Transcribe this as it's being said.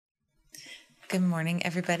Good morning,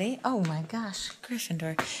 everybody. Oh my gosh,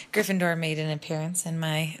 Gryffindor. Gryffindor made an appearance in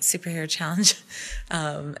my superhero challenge,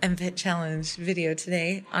 MFit challenge video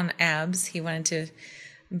today on abs. He wanted to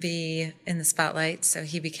be in the spotlight, so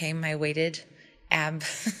he became my weighted ab,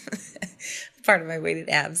 part of my weighted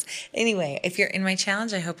abs. Anyway, if you're in my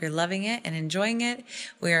challenge, I hope you're loving it and enjoying it.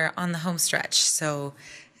 We're on the home stretch, so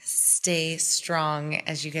stay strong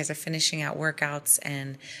as you guys are finishing out workouts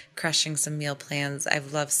and crushing some meal plans.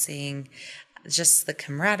 I've loved seeing just the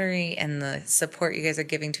camaraderie and the support you guys are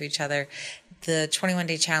giving to each other. The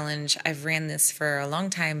 21-day challenge, I've ran this for a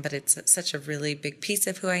long time, but it's such a really big piece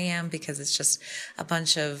of who I am because it's just a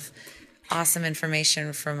bunch of awesome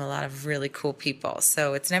information from a lot of really cool people.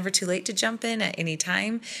 So it's never too late to jump in at any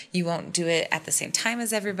time. You won't do it at the same time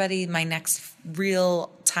as everybody. My next real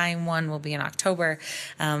time one will be in October,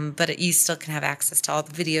 but you still can have access to all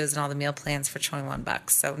the videos and all the meal plans for $21.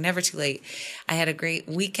 So never too late. I had a great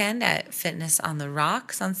weekend at Fitness on the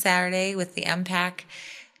Rocks on Saturday with the M-Pack,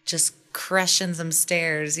 just crushing some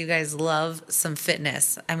stairs. You guys love some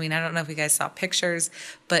fitness. I mean, I don't know if you guys saw pictures,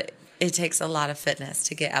 but it takes a lot of fitness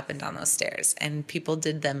to get up and down those stairs, and people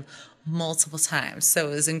did them multiple times. So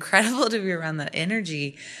it was incredible to be around that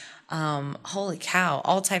energy. Holy cow,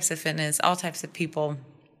 all types of fitness, all types of people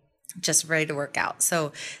just ready to work out.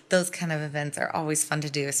 So those kind of events are always fun to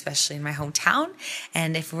do, especially in my hometown.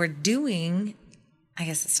 And if we're doing, I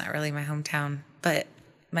guess it's not really my hometown, but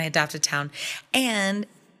my adopted town. And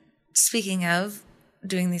speaking of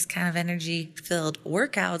doing these kind of energy-filled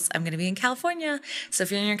workouts, I'm going to be in California. So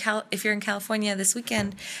if you're in California this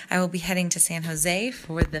weekend, I will be heading to San Jose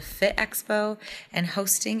for the Fit Expo and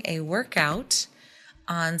hosting a workout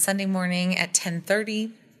on Sunday morning at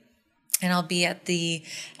 10:30. And I'll be at the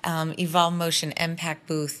Evolve Motion M-Pack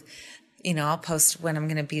booth. You know, I'll post when I'm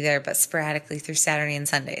going to be there, but sporadically through Saturday and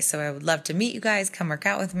Sunday. So I would love to meet you guys. Come work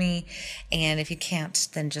out with me. And if you can't,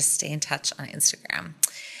 then just stay in touch on Instagram.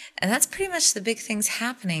 And that's pretty much the big things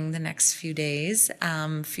happening the next few days,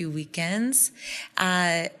 few weekends.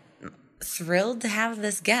 Thrilled to have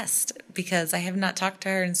this guest because I have not talked to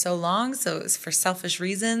her in so long. So it was for selfish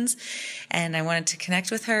reasons. And I wanted to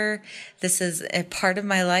connect with her. This is a part of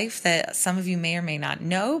my life that some of you may or may not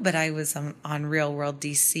know, but I was on Real World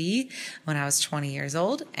DC when I was 20 years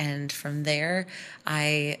old. And from there,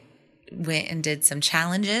 I went and did some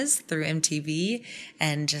challenges through MTV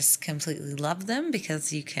and just completely loved them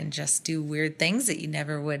because you can just do weird things that you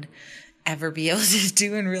never would ever be able to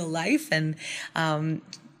do in real life. And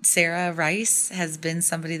Sarah Rice has been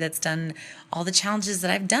somebody that's done all the challenges that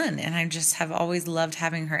I've done. And I just have always loved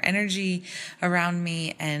having her energy around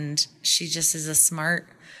me. And she just is a smart,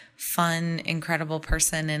 fun, incredible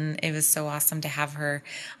person. And it was so awesome to have her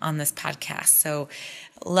on this podcast. So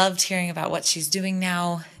loved hearing about what she's doing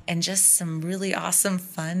now and just some really awesome,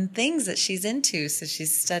 fun things that she's into. So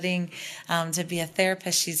she's studying to be a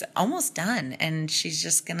therapist. She's almost done, and she's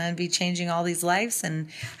just going to be changing all these lives. And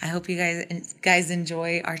I hope you guys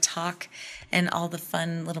enjoy our talk and all the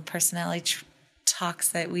fun little personality talks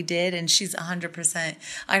that we did. And she's 100%,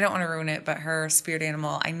 I don't want to ruin it, but her spirit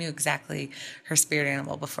animal, I knew exactly her spirit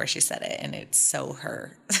animal before she said it, and it's so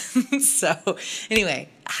her. So anyway,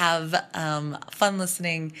 have fun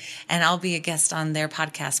listening, and I'll be a guest on their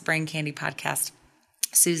podcast, Brain Candy Podcast,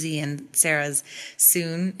 Susie and Sarah's,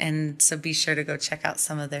 soon. And so be sure to go check out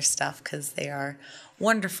some of their stuff because they are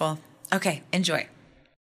wonderful. Okay, enjoy.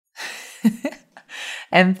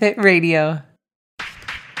 MFit Radio.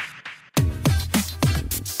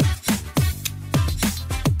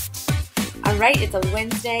 All right, it's a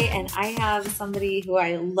Wednesday, and I have somebody who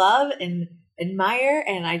I love and admire,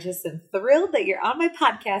 and I just am thrilled that you're on my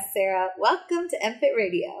podcast, Sarah. Welcome to MFit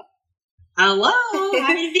Radio. Hello,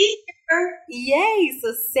 happy to be here. Yay!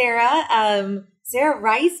 So Sarah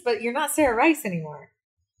Rice, but you're not Sarah Rice anymore.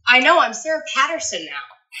 I know, I'm Sarah Patterson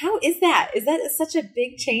now. How is that? Is that such a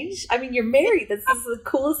big change? I mean, you're married. This is the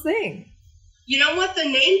coolest thing. You know what? The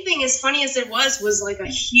name thing, as funny as it was like a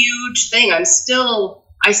huge thing. I still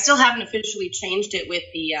haven't officially changed it with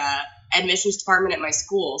the admissions department at my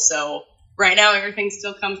school. So right now, everything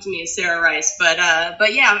still comes to me as Sarah Rice. But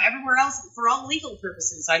yeah, everywhere else, for all legal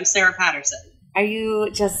purposes, I'm Sarah Patterson. Are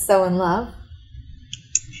you just so in love?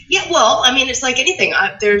 Yeah, well, I mean, it's like anything.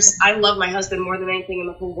 I love my husband more than anything in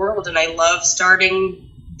the whole world, and I love starting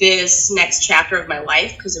this next chapter of my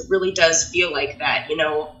life because it really does feel like that. You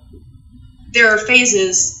know, there are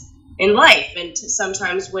phases in life, and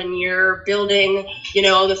sometimes when you're building, you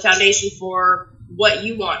know, the foundation for what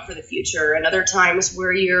you want for the future, and other times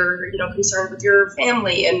where you're, you know, concerned with your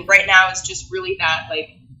family. And right now it's just really that, like,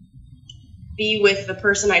 be with the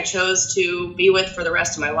person I chose to be with for the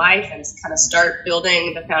rest of my life and kind of start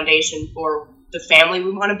building the foundation for the family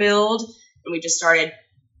we want to build. And we just started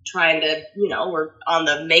trying to, we're on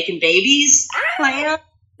the making babies plan.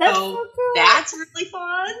 That's so cool. That's really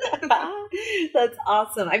fun. That's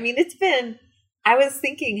awesome. I mean, I was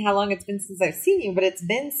thinking how long it's been since I've seen you, but it's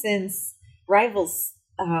been since Rivals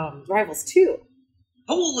 2.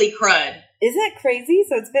 Holy crud. Isn't that crazy?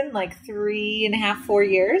 So it's been like 3.5, 4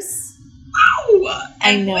 years. Wow.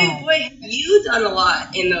 And I know. Boy, you done a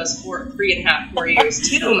lot in those 3.5, 4 years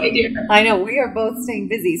too, my dear. I know. We are both staying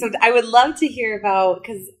busy. So I would love to hear about,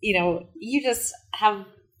 because, you just have,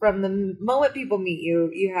 from the moment people meet you,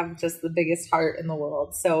 you have just the biggest heart in the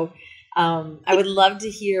world. So I would love to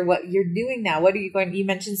hear what you're doing now. What are you you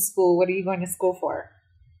mentioned school. What are you going to school for?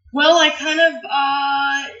 Well, I kind of,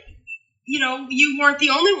 you weren't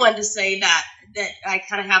the only one to say that I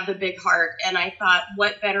kind of have the big heart. And I thought,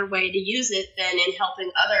 what better way to use it than in helping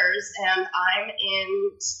others? And I'm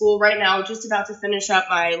in school right now, just about to finish up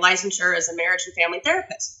my licensure as a marriage and family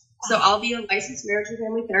therapist. So I'll be a licensed marriage and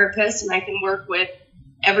family therapist, and I can work with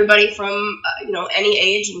everybody from, any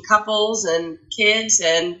age, and couples and kids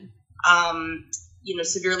and,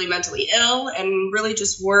 severely mentally ill, and really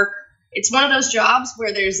just work. It's one of those jobs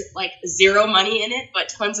where there's like zero money in it, but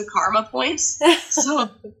tons of karma points. So,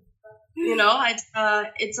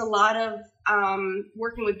 it's a lot of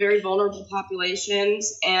working with very vulnerable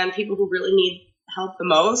populations and people who really need help the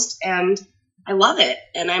most. And I love it.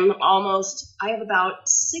 And I have about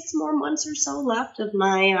 6 more months or so left of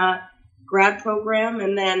my grad program.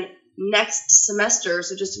 And then next semester,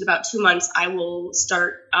 so just in about 2 months, I will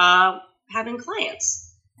start having clients.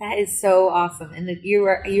 That is so awesome. And that you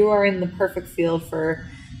are in the perfect field for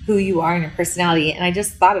who you are and your personality. And I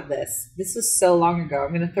just thought of this. This was so long ago.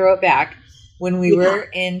 I'm going to throw it back. When we were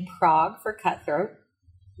in Prague for Cutthroat.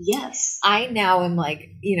 Yes. I now am like,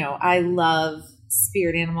 I love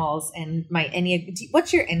spirit animals and my Enneagram.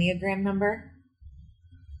 What's your Enneagram number?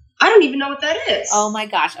 I don't even know what that is. Oh my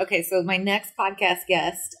gosh. Okay. So my next podcast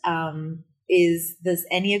guest is this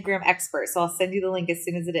Enneagram expert. So I'll send you the link as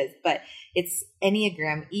soon as it is. But it's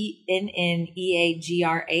Enneagram,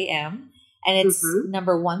 ENNEAGRAM. And it's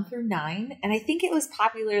number 1 through 9. And I think it was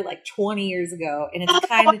popular like 20 years ago. And it's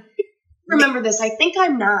kind of... remember this. I think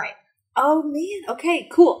I'm 9. Oh man. Okay,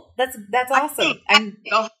 cool. That's awesome.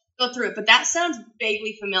 I'll go through it, but that sounds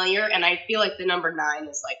vaguely familiar. And I feel like the number 9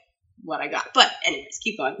 is like what I got. But anyways,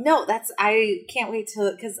 keep going. No, I can't wait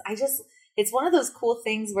because it's one of those cool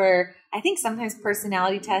things where I think sometimes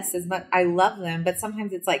personality tests I love them, but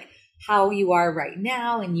sometimes it's like how you are right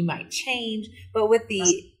now and you might change. But with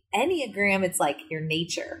the Enneagram, it's like your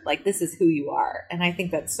nature, like this is who you are. And I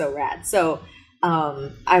think that's so rad. So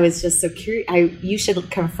I was just so curious. You should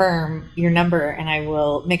confirm your number and I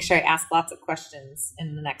will make sure I ask lots of questions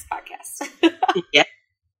in the next podcast. Yeah.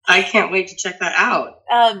 I can't wait to check that out.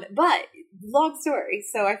 But long story.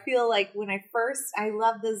 So I feel like when I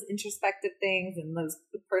love those introspective things and those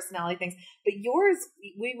personality things, but yours,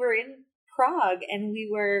 we were in Prague and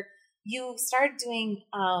you started doing,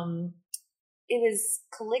 it was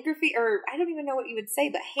calligraphy, or I don't even know what you would say,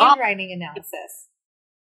 but handwriting analysis.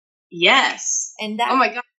 Yes. And that, oh my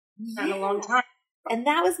God, it's been a long time. And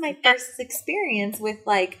that was my first experience with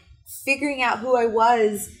like figuring out who I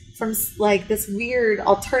was from like this weird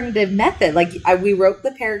alternative method. Like we wrote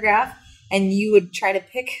the paragraph and you would try to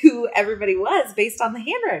pick who everybody was based on the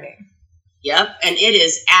handwriting. Yep. And it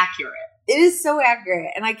is accurate. It is so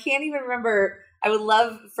accurate. And I can't even remember. I would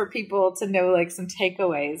love for people to know like some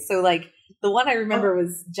takeaways. So like the one I remember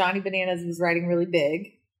was Johnny Bananas was writing really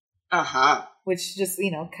big. Uh-huh. Which just,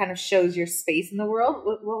 kind of shows your space in the world.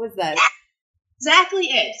 What was that? Exactly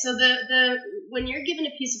it. So the when you're given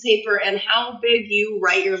a piece of paper and how big you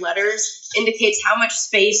write your letters indicates how much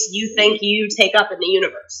space you think you take up in the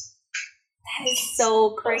universe. That is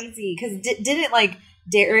so crazy. Because didn't like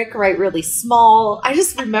Derek write really small? I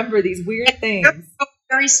just remember these weird things.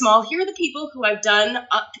 Very small. Here are the people who I've done,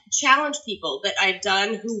 challenge people that I've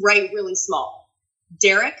done who write really small.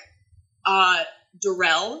 Derek,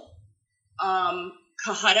 Darrell,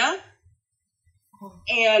 Kahutta,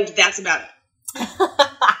 and that's about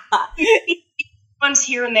it. Ones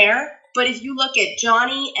here and there, but if you look at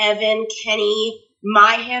Johnny, Evan, Kenny,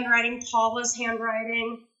 my handwriting, Paula's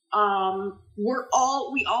handwriting,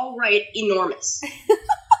 we all write enormous.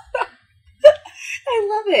 I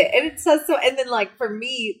love it, and it says so. And then, like for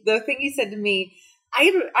me, the thing you said to me,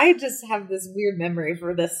 I just have this weird memory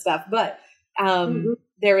for this stuff, but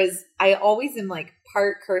I always am like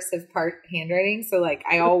part cursive, part handwriting. So like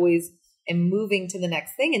I always am moving to the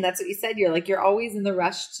next thing. And that's what you said. You're always in the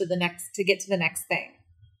rush to get to the next thing.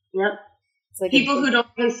 Yep. It's like people who don't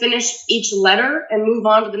even finish each letter and move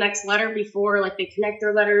on to the next letter before like they connect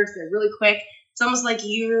their letters, they're really quick. It's almost like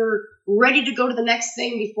you're ready to go to the next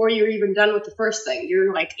thing before you're even done with the first thing.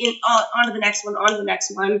 You're like on to the next one, on to the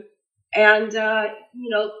next one. And,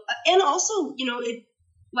 and also, it,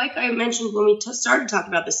 like I mentioned when we started talking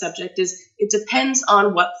about the subject, is it depends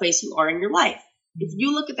on what place you are in your life. If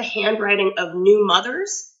you look at the handwriting of new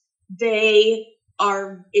mothers,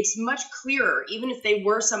 it's much clearer, even if they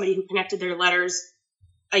were somebody who connected their letters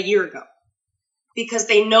a year ago, because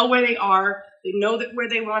they know where they are. They know that where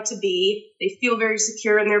they want to be. They feel very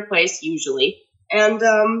secure in their place usually. And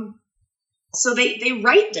so they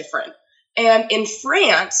write different. And in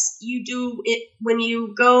France, you do it when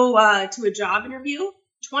you go to a job interview,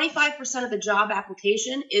 25% of the job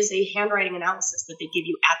application is a handwriting analysis that they give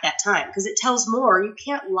you at that time, because it tells more. You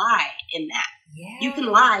can't lie in that. Yeah. You can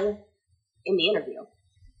lie in the interview,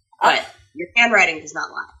 but your handwriting does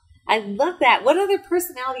not lie. I love that. What other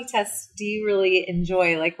personality tests do you really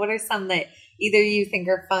enjoy? Like, what are some that either you think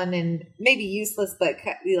are fun and maybe useless, but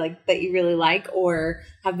like that you really like, or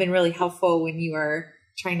have been really helpful when you are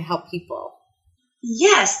trying to help people?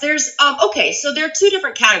 Yes, there's okay. So there are two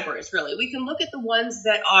different categories, really. We can look at the ones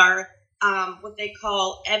that are what they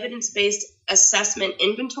call evidence-based assessment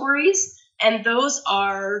inventories, and those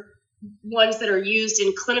are ones that are used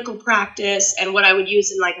in clinical practice and what I would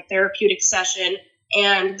use in like a therapeutic session.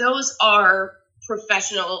 And those are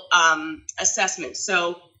professional assessments.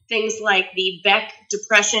 So things like the Beck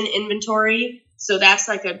Depression Inventory. So that's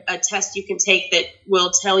like a test you can take that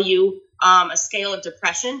will tell you a scale of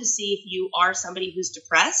depression to see if you are somebody who's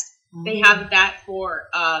depressed. Mm-hmm. They have that for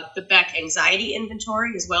the Beck Anxiety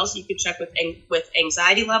Inventory as well, so you can check with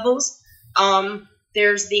anxiety levels.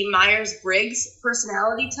 There's the Myers-Briggs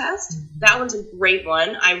Personality Test. Mm-hmm. That one's a great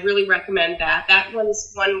one. I really recommend that. That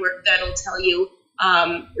one's one that'll tell you,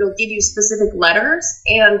 it'll give you specific letters,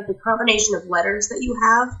 and the combination of letters that you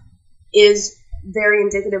have is very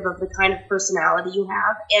indicative of the kind of personality you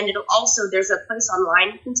have. And it'll also, there's a place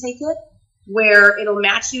online you can take it where it'll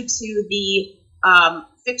match you to the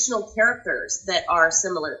fictional characters that are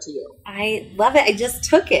similar to you. I love it. I just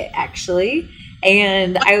took it actually,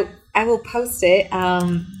 and I will post it.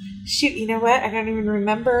 Shoot, you know what? I don't even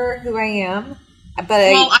remember who I am,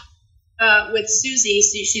 but with Susie,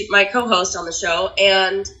 she's my co-host on the show,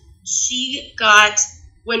 and she got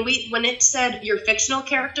when it said your fictional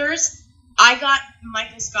characters, I got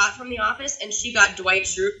Michael Scott from The Office, and she got Dwight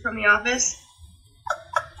Schrute from The Office.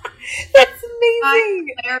 That's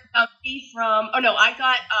amazing. Claire Dunphy I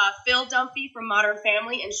got Phil Dunphy from Modern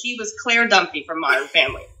Family, and she was Claire Dunphy from Modern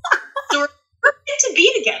Family. So we're meant to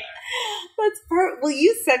be together. That's perfect. Will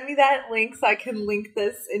you send me that link so I can link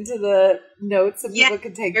this into the notes and people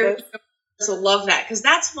can take this? So love that, because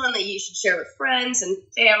that's one that you should share with friends and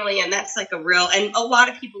family, and that's like and a lot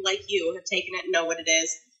of people like you have taken it and know what it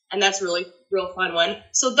is, and that's really real fun one.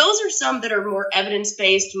 So those are some that are more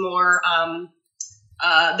evidence-based, more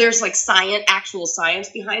there's like actual science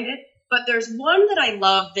behind it, but there's one that I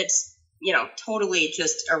love that's totally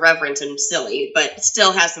just irreverent and silly, but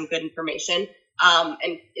still has some good information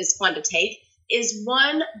and is fun to take, is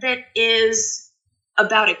one that is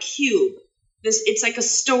about a cube. It's like a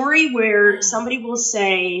story where somebody will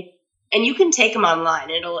say, and you can take them online.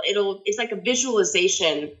 It's like a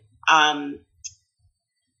visualization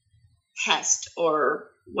test or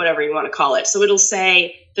whatever you want to call it. So it'll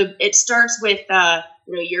say it starts with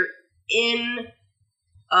you're in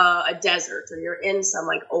a desert, or you're in some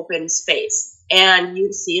like open space, and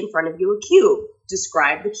you see in front of you a cube.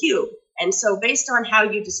 Describe the cube. And so based on how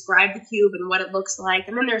you describe the cube and what it looks like,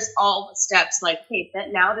 and then there's all the steps like, hey,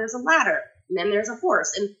 now there's a ladder. And then there's a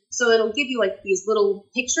horse. And so it'll give you like these little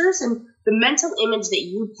pictures, and the mental image that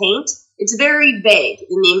you paint, it's very vague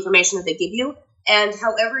in the information that they give you. And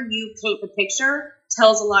however you paint the picture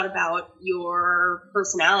tells a lot about your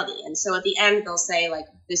personality. And so at the end, they'll say like,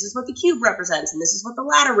 this is what the cube represents, and this is what the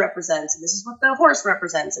ladder represents, and this is what the horse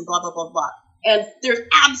represents, and blah, blah, blah, blah. And there's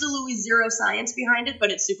absolutely zero science behind it,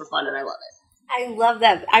 but it's super fun and I love it. I love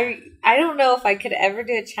that. I don't know if I could ever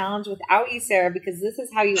do a challenge without you, Sarah, because this is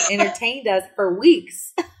how you entertained us for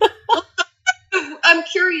weeks. I'm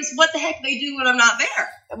curious what the heck they do when I'm not there.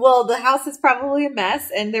 Well, the house is probably a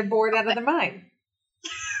mess, and they're bored out of their mind.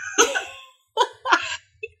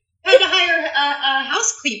 I had to hire a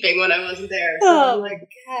house cleaning when I wasn't there. So oh, my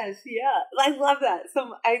gosh. Yeah. I love that.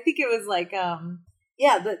 So I think it was like...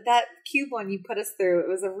 that cube one you put us through, it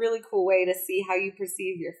was a really cool way to see how you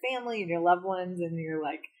perceive your family and your loved ones, and your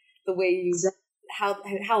like the way you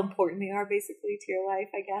how important they are basically to your life,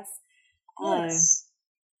 I guess.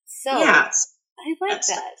 Yes. I like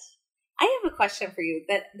that. I have a question for you.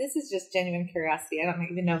 That this is just genuine curiosity. I don't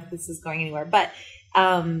even know if this is going anywhere, but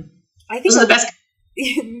I think those are the best.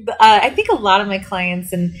 I think a lot of my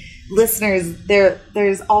clients and listeners,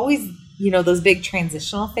 there's always, those big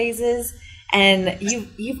transitional phases. And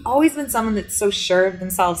you've always been someone that's so sure of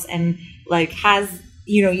themselves and like has,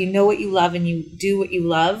 you know what you love and you do what you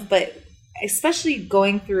love, but especially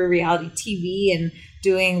going through reality TV and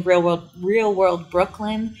doing real world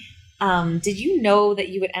Brooklyn. Did you know that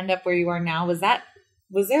you would end up where you are now? Was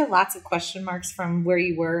there lots of question marks from where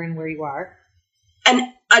you were and where you are?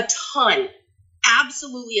 And a ton,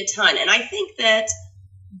 absolutely a ton. And I think that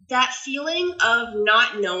feeling of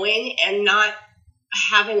not knowing and not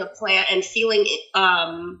having a plan and feeling,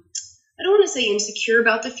 I don't want to say insecure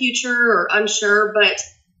about the future or unsure, but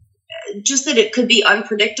just that it could be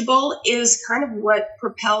unpredictable is kind of what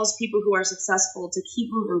propels people who are successful to keep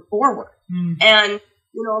moving forward. And,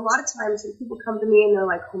 a lot of times when people come to me and they're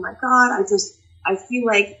like, oh my God, I feel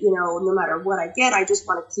like, no matter what I get, I just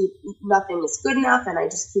want to keep, nothing is good enough. And I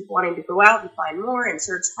just keep wanting to go out and find more and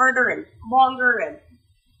search harder and longer.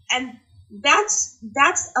 And that's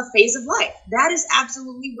a phase of life. That is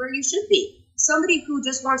absolutely where you should be. Somebody who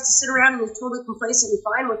just wants to sit around and is totally complacent and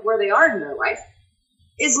fine with where they are in their life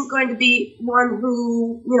isn't going to be one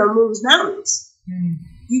who, moves mountains.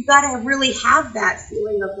 You got to really have that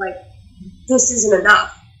feeling of like, this isn't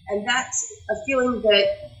enough. And that's a feeling that,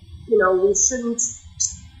 we shouldn't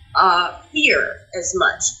fear as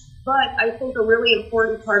much. But I think a really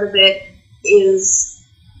important part of it is,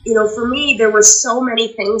 for me, there were so many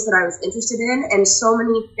things that I was interested in and so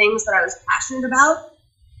many things that I was passionate about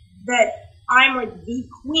that I'm like the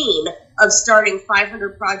queen of starting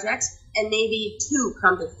 500 projects and maybe 2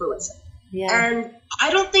 come to fruition. Yeah. And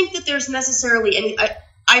I don't think that there's necessarily any,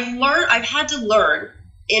 I've had to learn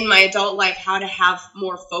in my adult life how to have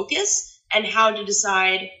more focus and how to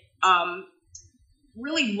decide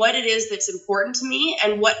really what it is that's important to me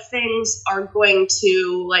and what things are going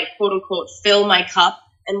to, like, quote unquote, fill my cup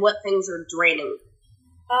and what things are draining.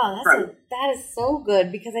 Oh, that is so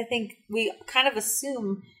good, because I think we kind of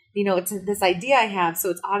assume, it's this idea I have, so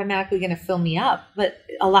it's automatically going to fill me up. But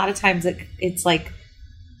a lot of times it's like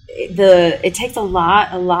it takes a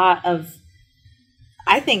lot of,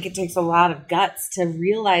 I think it takes a lot of guts to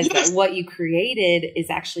realize that what you created is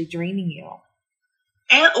actually draining you.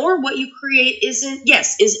 Or what you create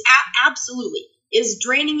absolutely is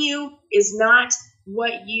draining you, is not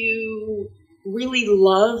what you really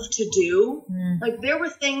love to do. Like, there were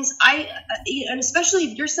things and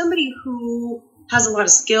especially if you're somebody who has a lot of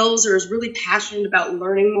skills or is really passionate about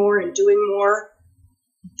learning more and doing more,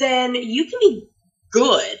 then you can be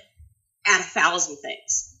good at 1,000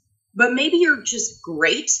 things, but maybe you're just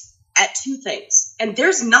great at 2 things, and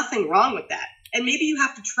there's nothing wrong with that. And maybe you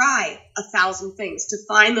have to try 1,000 things to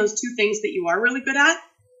find those 2 things that you are really good at.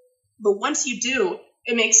 But once you do,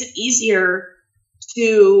 it makes it easier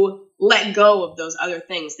to let go of those other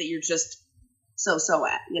things that you're just so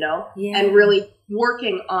at, and really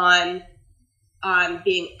working on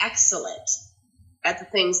being excellent at the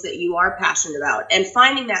things that you are passionate about and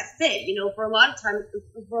finding that fit.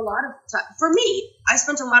 For me, I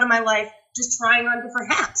spent a lot of my life just trying on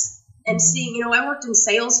different hats. And seeing, I worked in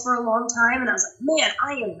sales for a long time, and I was like, man,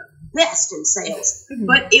 I am the best in sales.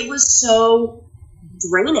 But it was so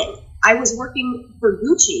draining. I was working for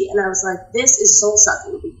Gucci, and I was like, this is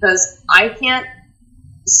soul-sucking, because I can't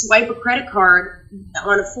swipe a credit card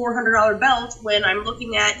on a $400 belt when I'm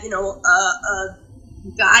looking at, a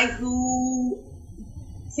guy who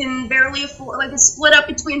can barely afford, like, it's split up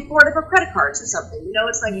between 4 different credit cards or something.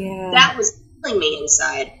 It's like, that was killing me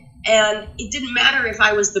inside. And it didn't matter if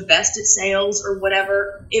I was the best at sales or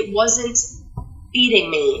whatever, it wasn't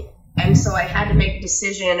feeding me. And so I had to make a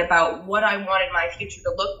decision about what I wanted my future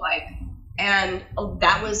to look like. And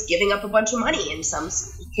that was giving up a bunch of money in some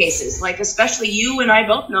cases. Like, especially you and I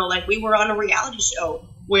both know, like, we were on a reality show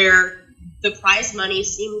where the prize money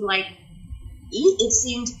seemed like, it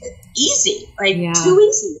seemed easy, like too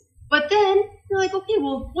easy. But then you're like, okay,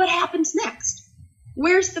 well, what happens next?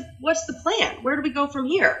 What's the plan? Where do we go from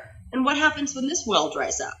here? And what happens when this well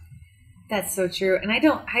dries up? That's so true. And I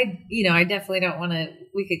definitely don't want to,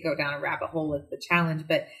 we could go down a rabbit hole with the challenge,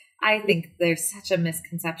 but I think there's such a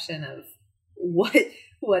misconception of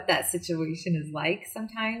what that situation is like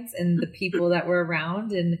sometimes and the people that we're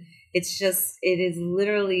around. And it is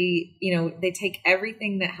literally, they take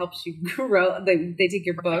everything that helps you grow. They take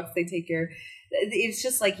your books, it's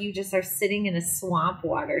just like you just are sitting in a swamp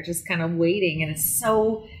water, just kind of waiting. And it's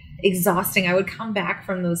so exhausting. I would come back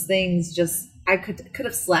from those things I could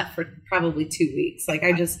have slept for probably 2 weeks. Like,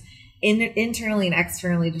 I just internally and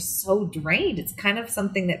externally just so drained. It's kind of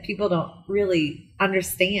something that people don't really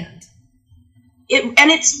understand.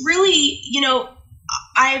 And it's really,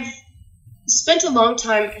 spent a long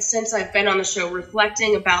time since I've been on the show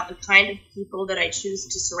reflecting about the kind of people that I choose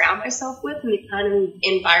to surround myself with and the kind of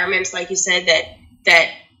environments, like you said,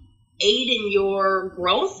 that aid in your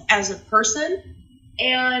growth as a person.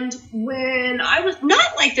 And when I was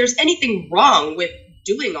not like there's anything wrong with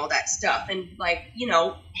doing all that stuff and like, you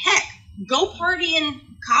know, heck, go party in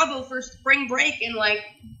Cabo for spring break and like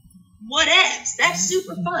whatevs. That's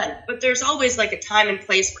super fun. But there's always like a time and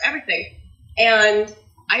place for everything. And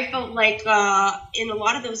I felt like in a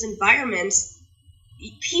lot of those environments,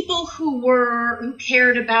 people who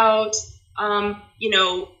cared about, you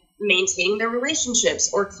know, maintaining their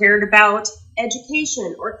relationships or cared about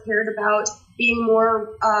education or cared about being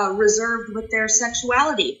more reserved with their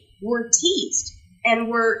sexuality were teased and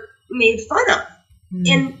were made fun of.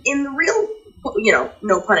 In the real, you know,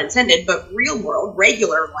 no pun intended, but real world,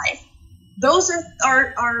 regular life, those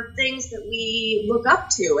are things that we look up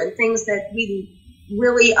to and things that we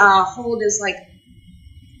really hold as like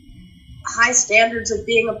high standards of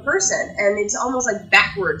being a person. And it's almost like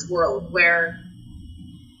backwards world where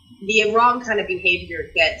the wrong kind of behavior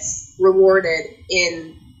gets rewarded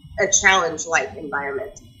in a challenge-like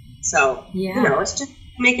environment. So, you know, it's just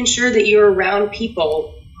making sure that you're around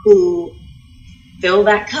people who fill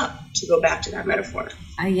that cup, to go back to that metaphor.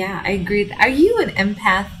 Yeah, I agree. Are you an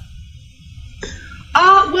empath?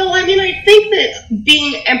 Well, I mean, I think that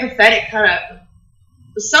being empathetic kind of,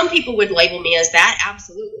 some people would label me as that.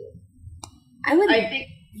 Absolutely. I think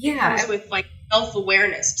it comes with like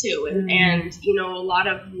self-awareness too. And, you know, a lot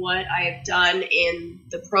of what I have done in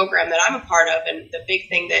the program that I'm a part of, and the big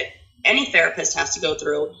thing that any therapist has to go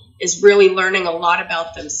through, is really learning a lot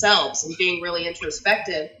about themselves and being really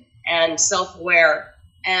introspective and self-aware.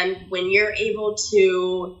 And when you're able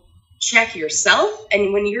to check yourself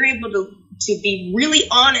and when you're able to be really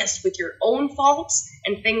honest with your own faults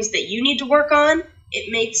and things that you need to work on,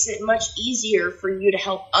 it makes it much easier for you to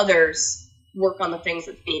help others work on the things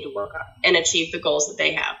that they need to work on and achieve the goals that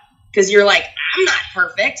they have. Because you're like, I'm not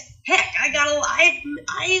perfect. Heck,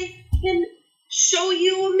 I can show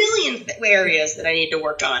you a million areas that I need to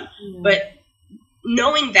work on. But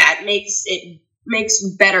knowing that makes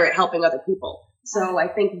better at helping other people. So I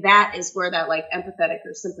think that is where that like empathetic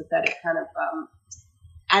or sympathetic kind of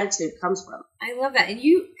attitude comes from. I love that. And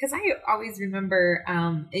because I always remember,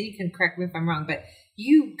 and you can correct me if I'm wrong, but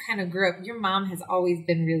you kind of grew up, your mom has always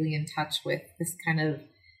been really in touch with this kind of,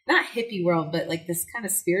 not hippie world, but like this kind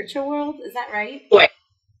of spiritual world. Is that right? Boy,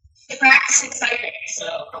 practicing psychic,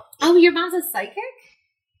 so. Oh, your mom's a psychic?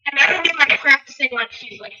 And I don't mean like practicing like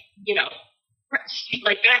she's like, you know, she's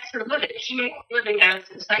like, that's her living. She makes a living as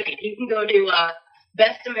a psychic. You can go to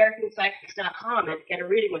bestamericanpsychics.com and get a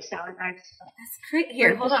reading with Sally Dice. That's great.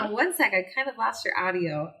 Here, hold on one sec. I kind of lost your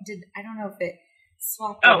audio. I don't know if it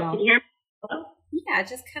swapped at all. Can you hear me? Hello? Yeah, it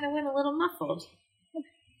just kind of went a little muffled.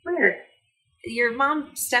 Weird. Your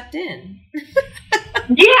mom stepped in.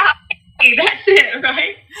 Yeah, that's it,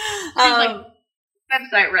 right? She's like,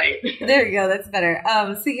 website right. There you go. That's better.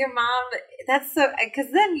 So your mom, that's so,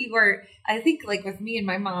 because then you were, I think like with me and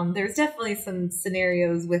my mom, there's definitely some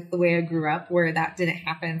scenarios with the way I grew up where that didn't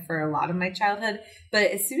happen for a lot of my childhood.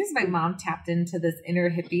 But as soon as my mom tapped into this inner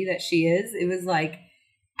hippie that she is, it was like,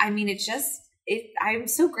 I mean, I'm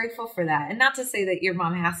so grateful for that. And not to say that your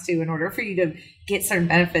mom has to in order for you to get certain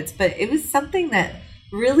benefits, but it was something that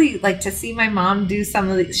really, like, to see my mom do some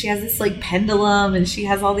of the, she has this like pendulum and she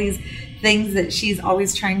has all these things that she's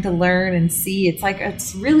always trying to learn and see. It's like,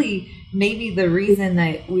 it's really maybe the reason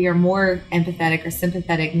that we are more empathetic or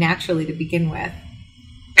sympathetic naturally to begin with.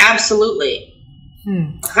 Absolutely.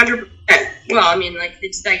 100%. Well, I mean, like,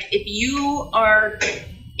 it's like if you are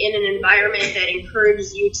in an environment that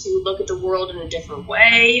encourages you to look at the world in a different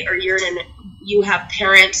way, or you have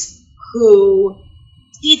parents who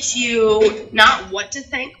teach you not what to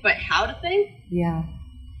think, but how to think. Yeah.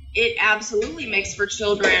 It absolutely makes for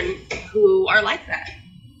children who are like that.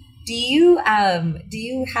 Do you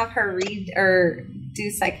have her read or do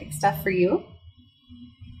psychic stuff for you?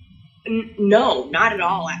 No, not at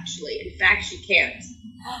all, actually. In fact, she can't.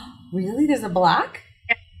 Really? There's a block?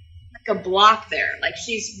 Like a block there. Like,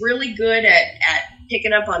 she's really good at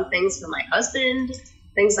picking up on things for my husband,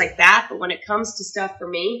 things like that. But when it comes to stuff for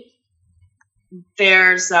me,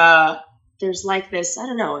 there's like this, I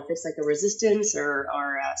don't know if it's like a resistance or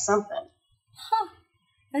something. Huh.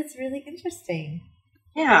 That's really interesting.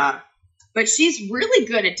 Yeah. But she's really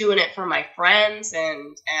good at doing it for my friends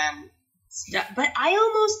and stuff. But I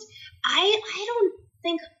don't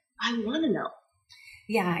think I want to know.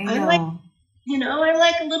 Yeah, I know. I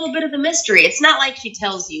like a little bit of the mystery. It's not like she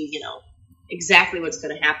tells you, exactly what's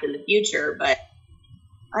going to happen in the future, but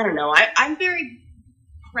I don't know. I'm very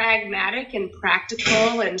pragmatic and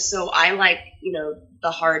practical, and so I like,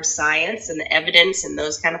 the hard science and the evidence and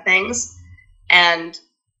those kind of things. And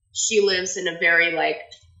she lives in a very like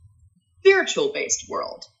spiritual based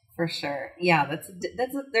world. For sure. Yeah,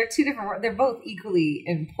 they're two different, they're both equally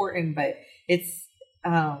important, but it's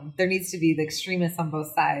there needs to be the extremists on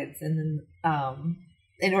both sides, and then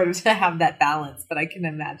in order to have that balance. But I can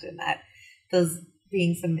imagine that those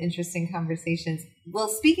being some interesting conversations. Well,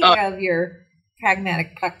 speaking of your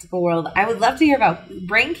pragmatic, practical world, I would love to hear about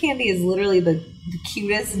Brain Candy. Is literally the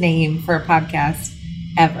cutest name for a podcast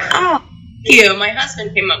ever. Oh, thank you. My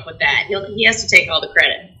husband came up with that. He has to take all the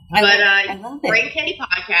credit. I love it. Brain Candy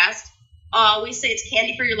Podcast. We say it's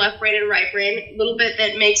candy for your left brain and right brain. A little bit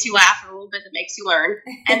that makes you laugh and a little bit that makes you learn.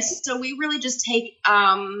 And so we really just take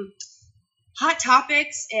hot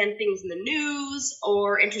topics and things in the news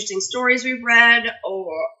or interesting stories we've read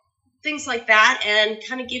or things like that, and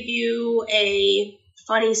kind of give you a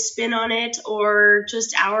funny spin on it or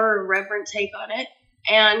just our irreverent take on it.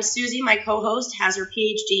 And Susie, my co-host, has her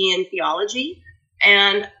PhD in theology.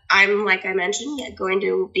 And I'm, like I mentioned, going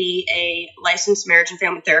to be a licensed marriage and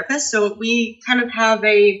family therapist. So we kind of have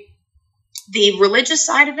the religious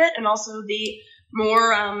side of it and also the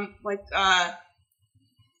more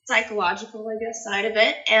psychological, I guess, side of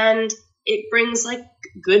it. And it brings like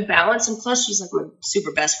good balance. And plus she's like my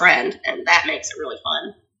super best friend, and that makes it really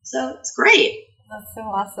fun. So it's great. That's so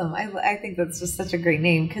awesome. I think that's just such a great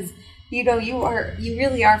name because, you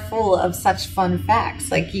really are full of such fun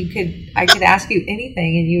facts. Like I could ask you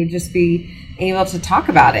anything and you would just be able to talk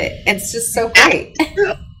about it. It's just so great.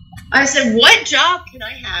 I said, what job can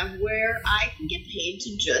I have where I can get paid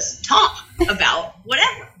to just talk about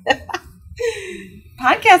whatever?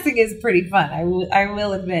 Podcasting is pretty fun. I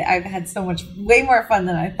will admit I've had way more fun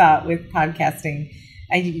than I thought with podcasting.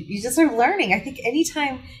 You just are learning. I think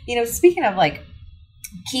anytime, speaking of like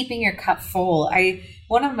keeping your cup full,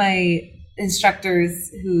 one of my instructors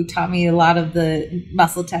who taught me a lot of the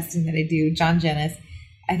muscle testing that I do, John Jennis,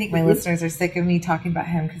 I think my listeners are sick of me talking about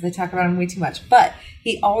him because I talk about him way too much, but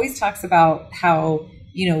he always talks about how,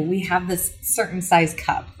 we have this certain size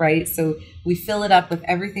cup, right? So we fill it up with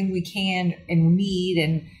everything we can and need,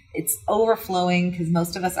 and it's overflowing because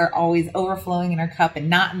most of us are always overflowing in our cup and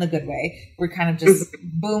not in the good way. We're kind of just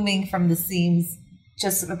booming from the seams,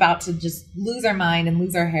 just about to just lose our mind and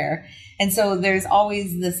lose our hair. And so there's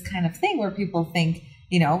always this kind of thing where people think,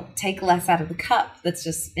 take less out of the cup. That's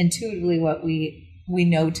just intuitively what we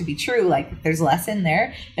know to be true. Like if there's less in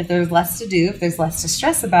there, if there's less to do, if there's less to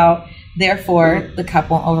stress about, therefore the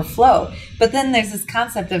cup won't overflow. But then there's this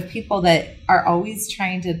concept of people that are always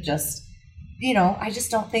trying to just, I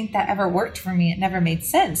just don't think that ever worked for me. It never made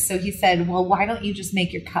sense. So he said, well, why don't you just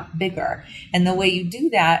make your cup bigger? And the way you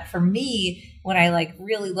do that for me, when I like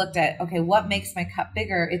really looked at, okay, what makes my cup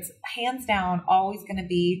bigger? It's hands down always going to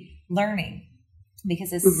be learning.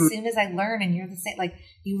 Because as soon as I learn, and you're the same, like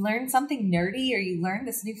you learn something nerdy or you learn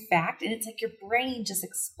this new fact and it's like your brain just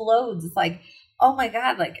explodes. It's like, oh my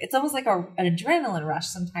God, like it's almost like an adrenaline rush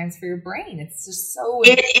sometimes for your brain. It's just so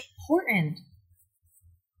important.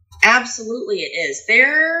 Absolutely it is.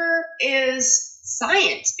 There is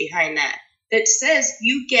science behind that says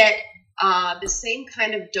you get the same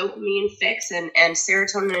kind of dopamine fix and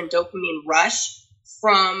serotonin and dopamine rush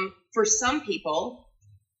for some people,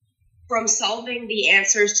 from solving the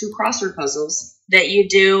answers to crossword puzzles that you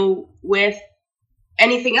do with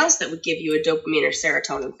anything else that would give you a dopamine or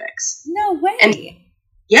serotonin fix. No way. And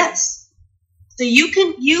yes. So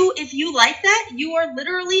if you like that, you are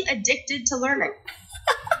literally addicted to learning.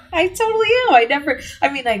 I totally am.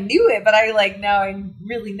 I knew it, but now I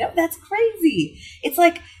really know. That's crazy. It's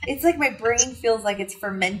like my brain feels like it's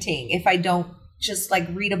fermenting if I don't just like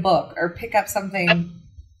read a book or pick up something.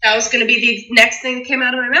 That was going to be the next thing that came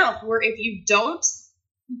out of my mouth, where if you don't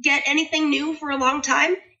get anything new for a long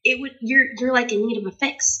time, you're like in need of a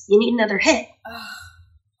fix. You need another hit. Oh,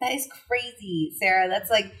 that is crazy, Sarah. That's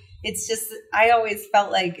like, it's just, I always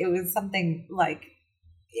felt like it was something like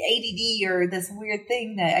ADD or this weird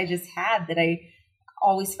thing that I just had that I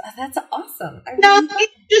always, that's awesome.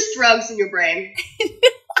 It's just drugs in your brain.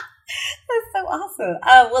 That's so awesome.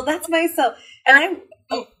 Well, that's myself. And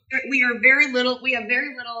we have very little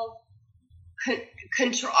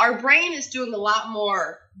control. Our brain is doing a lot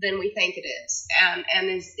more than we think it is, and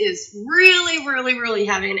is really, really, really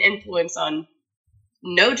having an influence on,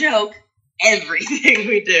 no joke, everything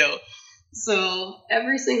we do. So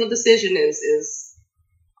every single decision is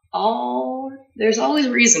there's always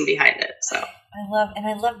a reason behind it. So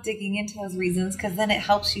I love digging into those reasons because then it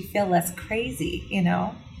helps you feel less crazy,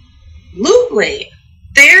 Absolutely.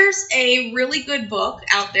 There's a really good book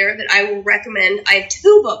out there that I will recommend. I have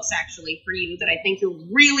 2 books actually for you that I think you'll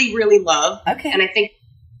really, really love. Okay. And I think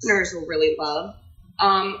listeners will really love.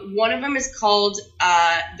 One of them is called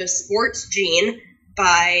The Sports Gene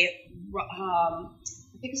by, I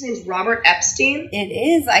think his name's Robert Epstein. It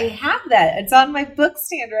is. I have that. It's on my book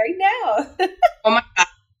stand right now. Oh my God.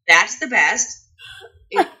 That's the best.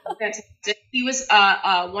 It's fantastic. He was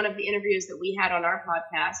one of the interviews that we had on our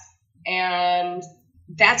podcast. And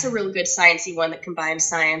that's a really good sciencey one that combines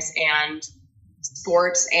science and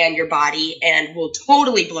sports and your body and will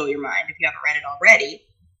totally blow your mind if you haven't read it already.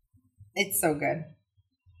 It's so good.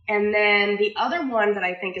 And then the other one that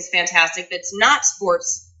I think is fantastic that's not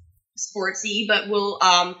sportsy, but will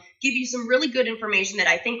give you some really good information that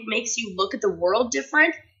I think makes you look at the world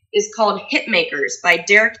different is called Hitmakers by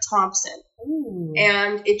Derek Thompson. Ooh.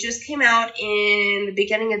 And it just came out in the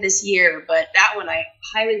beginning of this year, but that one I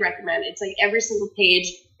highly recommend. It's like every single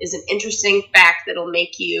page is an interesting fact that'll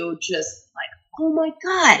make you just like, oh my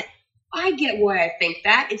God, I get why I think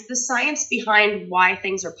that. It's the science behind why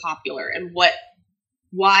things are popular and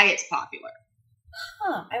why it's popular.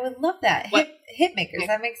 Huh, I would love that. Hitmakers,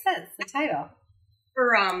 that makes sense, the title.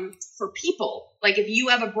 For people, like if you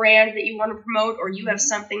have a brand that you want to promote or you have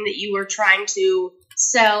something that you are trying to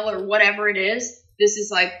sell or whatever it is, this is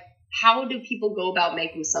like, how do people go about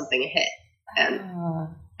making something a hit? And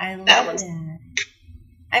I love that.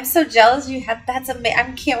 I'm so jealous you had. That's amazing.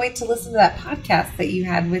 I can't wait to listen to that podcast that you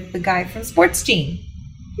had with the guy from Sports Gene.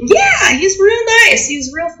 Yeah, he's real nice.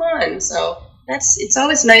 He's real fun. So it's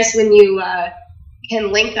always nice when you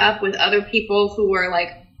can link up with other people who are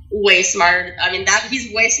like way smarter. I mean,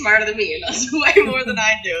 he's way smarter than me and knows way more than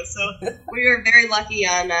I do. So we are very lucky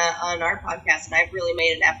on our podcast, and I've really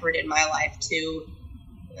made an effort in my life to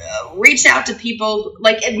reach out to people,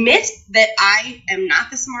 like admit that I am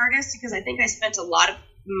not the smartest, because I think I spent a lot of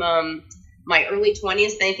my early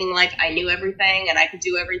 20s thinking like I knew everything and I could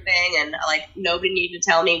do everything and like nobody needed to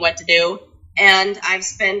tell me what to do. And I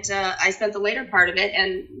spent the later part of it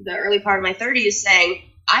and the early part of my 30s saying,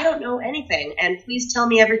 I don't know anything, and please tell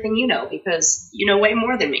me everything you know, because you know way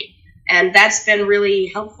more than me. And that's been really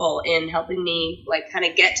helpful in helping me like kind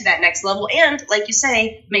of get to that next level and, like you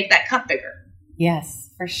say, make that cup bigger.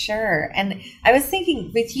 Yes, for sure. And I was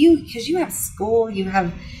thinking with you, because you have school, you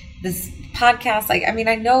have this podcast, like, I mean,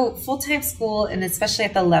 I know full-time school, and especially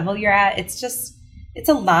at the level you're at, it's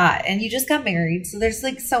a lot, and you just got married. So there's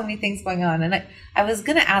like so many things going on. And I was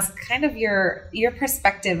going to ask kind of your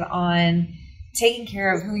perspective on taking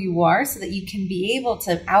care of who you are so that you can be able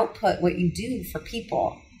to output what you do for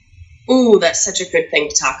people. Ooh, that's such a good thing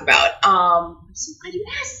to talk about. I'm so glad you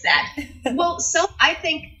asked that. Well, so I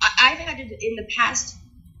think I've had to, in the past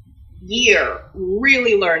year,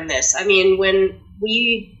 really learn this. I mean, when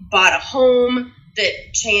we bought a home that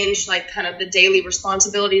changed like kind of the daily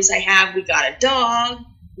responsibilities I have, we got a dog.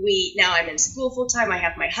 Now I'm in school full time. I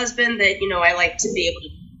have my husband that, you know, I like to be able to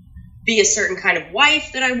be a certain kind of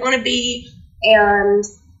wife that I want to be. And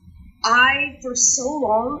I, for so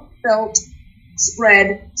long, felt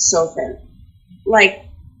spread so thin. Like,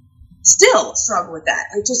 still struggle with that.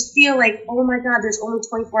 I just feel like, oh my God, there's only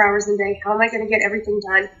 24 hours in a day. How am I going to get everything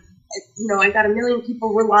done? You know, I got a million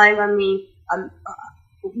people relying on me.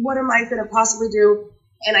 What am I going to possibly do?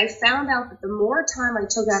 And I found out that the more time I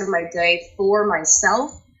took out of my day for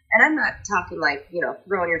myself, and I'm not talking like, you know,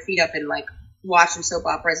 throwing your feet up and like watching soap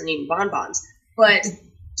operas and eating bonbons, but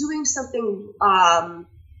doing something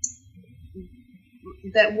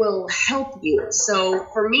that will help you. So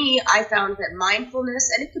for me, I found that mindfulness,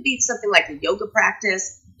 and it could be something like a yoga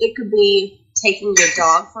practice. It could be taking your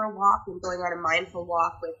dog for a walk and going on a mindful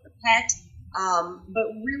walk with the pet. But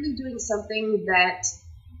really doing something that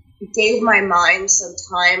gave my mind some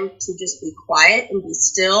time to just be quiet and be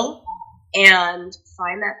still and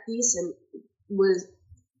find that peace, and was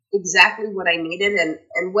exactly what I needed.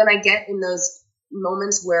 And when I get in those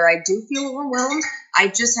moments where I do feel overwhelmed, I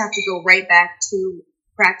just have to go right back to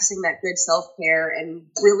practicing that good self-care and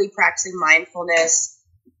really practicing mindfulness.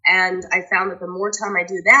 And I found that the more time I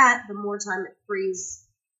do that, the more time it frees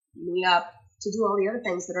me up to do all the other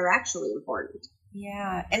things that are actually important.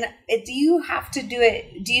 Yeah. And do you have to do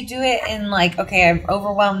it? Do you do it in like, okay, I'm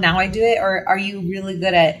overwhelmed, now I do it? Or are you really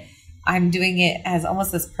good at, I'm doing it as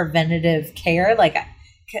almost as preventative care? Like,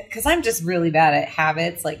 because I'm just really bad at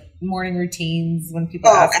habits, like morning routines, when people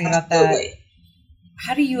ask me about that.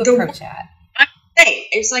 How do you approach that?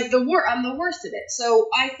 It's like I'm the worst at it. So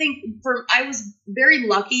I think I was very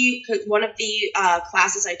lucky because one of the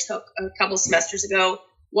classes I took a couple semesters ago,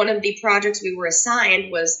 one of the projects we were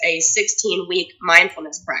assigned was a 16-week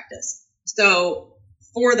mindfulness practice. So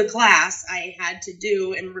for the class, I had to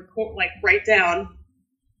do and record, like write down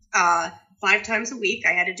 5 times a week.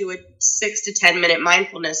 I had to do a 6 to 10 minute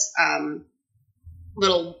mindfulness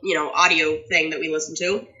little, audio thing that we listened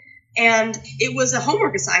to. And it was a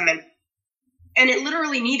homework assignment. And it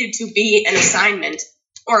literally needed to be an assignment,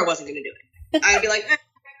 or I wasn't going to do it. I'd be like,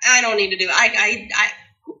 I don't need to do it.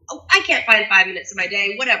 I can't find 5 minutes of my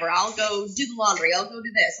day. Whatever. I'll go do the laundry. I'll go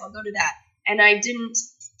do this. I'll go do that. And I didn't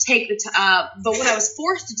take the time. But when I was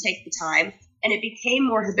forced to take the time and it became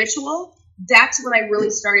more habitual, that's when I really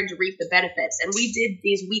started to reap the benefits. And we did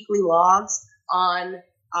these weekly logs on,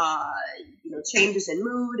 changes in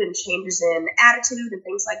mood and changes in attitude and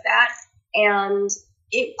things like that. And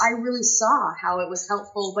I really saw how it was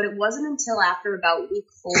helpful, but it wasn't until after about week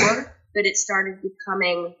 4 that it started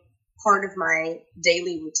becoming part of my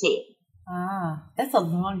daily routine. Ah, that's a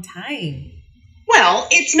long time. Well,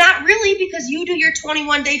 it's not really, because you do your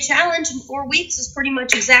 21-day challenge and 4 weeks is pretty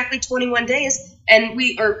much exactly 21 days. And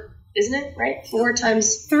isn't it, right? 4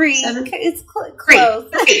 times 3. 7? It's close.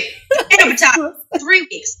 3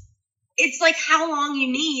 weeks. It's like how long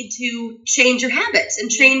you need to change your habits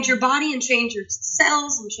and change your body and change your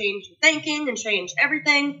cells and change your thinking and change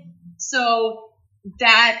everything. So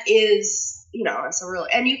that is, it's a real,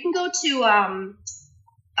 and you can go to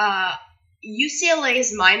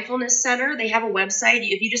UCLA's Mindfulness Center. They have a website.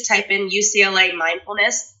 If you just type in UCLA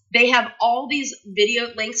Mindfulness, they have all these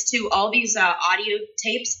video links to all these audio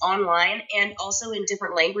tapes online and also in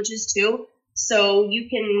different languages too. So you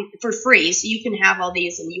can, for free, so you can have all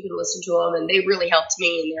these and you can listen to them, and they really helped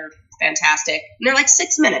me, and they're fantastic. And they're like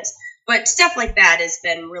 6 minutes, but stuff like that has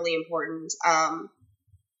been really important.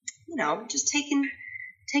 Just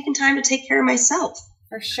taking time to take care of myself.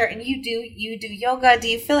 For sure. And you do yoga. Do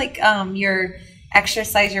you feel like your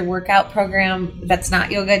exercise, your workout program that's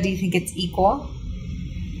not yoga, do you think it's equal?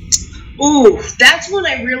 Oh, that's one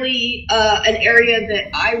I really, an area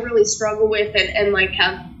that I really struggle with and like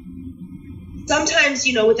have. Sometimes,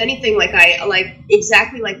 with anything,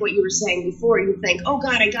 exactly like what you were saying before, you think, oh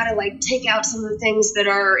God, I gotta take out some of the things that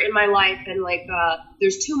are in my life, and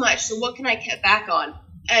there's too much, so what can I cut back on?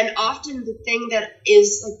 And often the thing that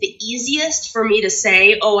is the easiest for me to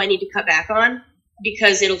say, oh, I need to cut back on,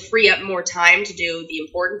 because it'll free up more time to do the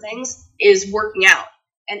important things, is working out.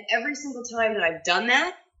 And every single time that I've done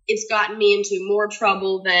that, it's gotten me into more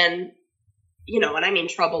trouble than, and I mean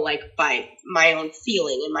trouble by my own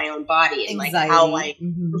feeling in my own body and anxiety. How I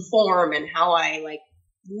perform and how I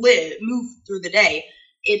move through the day.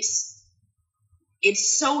 It's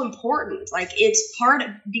so important. It's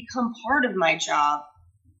become part of my job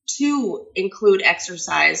to include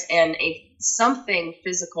exercise and something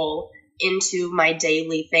physical into my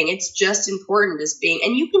daily thing. It's just important as being,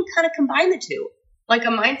 and you can kind of combine the two. Like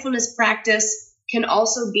a mindfulness practice can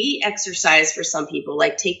also be exercise for some people,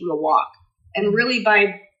 like taking a walk. And really,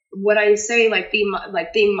 by what I say,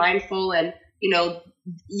 being mindful, and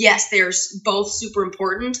yes, there's both super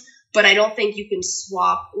important, but I don't think you can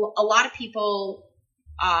swap. A lot of people,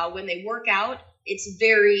 when they work out, it's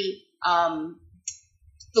very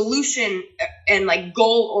solution and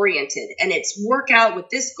goal oriented, and it's work out with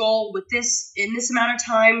this goal, with this in this amount of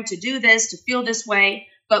time to do this, to feel this way.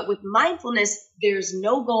 But with mindfulness, there's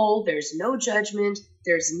no goal, there's no judgment,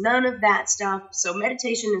 there's none of that stuff. So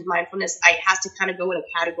meditation and mindfulness, it has to kind of go in a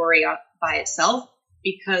category by itself,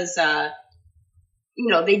 because,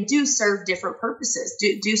 they do serve different purposes,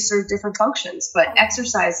 do serve different functions. But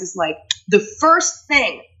exercise is the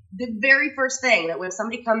very first thing that when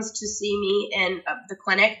somebody comes to see me in the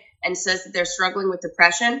clinic and says that they're struggling with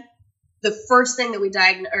depression, the first thing that we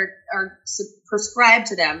diagnose or prescribe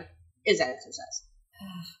to them is exercise.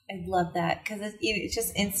 I love that, because it's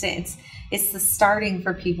just instant. It's the starting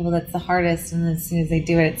for people that's the hardest, and as soon as they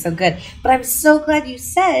do it, it's so good. But I'm so glad you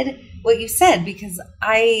said what you said, because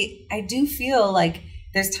I do feel like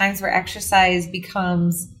there's times where exercise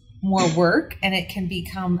becomes more work, and it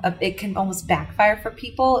can almost backfire for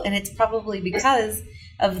people, and it's probably because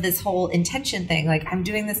of this whole intention thing. I'm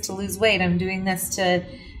doing this to lose weight. I'm doing this to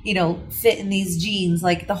fit in these jeans.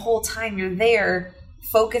 The whole time you're there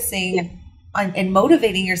focusing and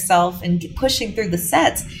motivating yourself and pushing through the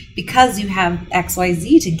sets because you have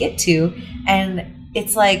XYZ to get to. And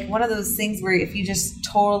it's one of those things where if you just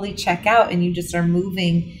totally check out and you just are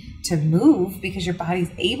moving to move because your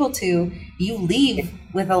body's able to, you leave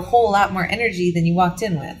with a whole lot more energy than you walked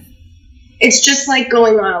in with. It's just like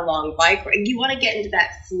going on a long bike ride. You want to get into that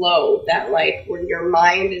flow, that where your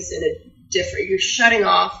mind is in a different, you're shutting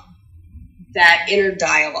off that inner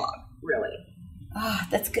dialogue, really. Oh,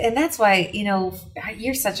 that's good. And that's why,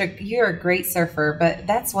 you're a great surfer, but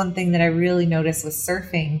that's one thing that I really noticed with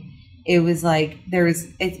surfing it was like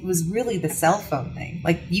it was really the cell phone thing.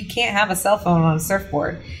 Like you can't have a cell phone on a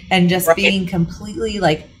surfboard and just being completely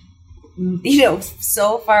like,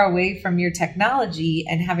 so far away from your technology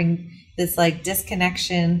and having this like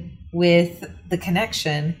disconnection with the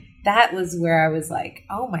connection. That was where I was like,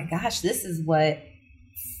 oh my gosh, this is what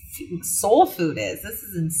soul food is. This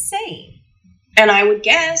is insane. And I would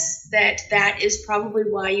guess that is probably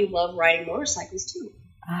why you love riding motorcycles too.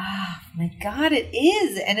 Ah, my God, it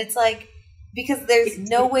is. And it's like, because there's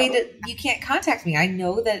no way you can't contact me. I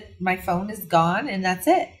know that my phone is gone and that's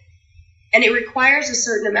it. And it requires a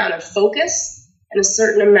certain amount of focus and a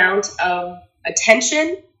certain amount of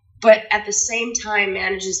attention, but at the same time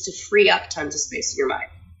manages to free up tons of space in your mind.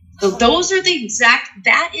 So those are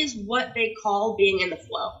that is what they call being in the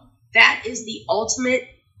flow. That is the ultimate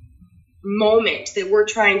moment that we're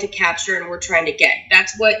trying to capture and we're trying to get.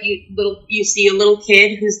 That's what you see a little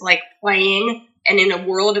kid who's like playing and in a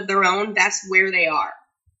world of their own. That's where they are.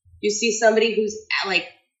 You see somebody who's like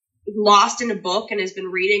lost in a book and has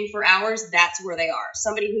been reading for hours. That's where they are.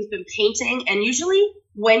 Somebody who's been painting. And usually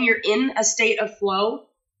when you're in a state of flow,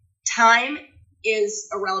 time is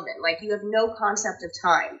irrelevant. Like you have no concept of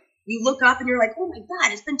time. You look up and you're like, oh my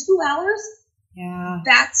God, it's been 2 hours. Yeah.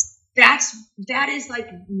 That is like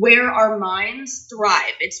where our minds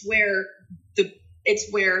thrive. It's where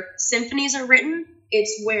symphonies are written.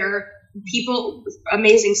 It's where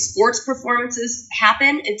amazing sports performances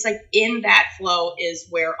happen. It's like in that flow is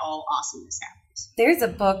where all awesomeness happens. There's a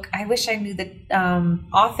book. I wish I knew the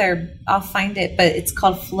author. I'll find it, but it's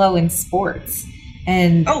called Flow in Sports.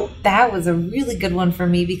 And that was a really good one for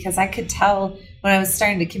me because I could tell when I was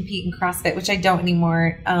starting to compete in CrossFit, which I don't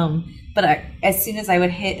anymore. But as soon as I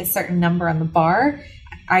would hit a certain number on the bar,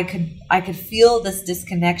 I could feel this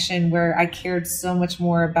disconnection where I cared so much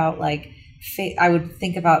more about like, I would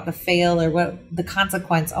think about the fail or what the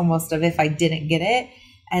consequence almost of if I didn't get it.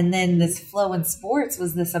 And then this flow in sports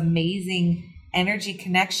was this amazing energy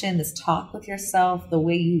connection, this talk with yourself, the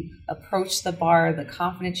way you approach the bar, the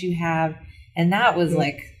confidence you have. And that was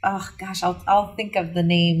like, oh gosh, I'll think of the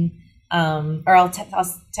name, or I'll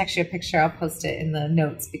text you a picture. I'll post it in the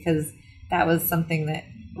notes because that was something that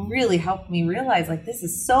really helped me realize like this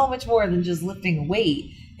is so much more than just lifting a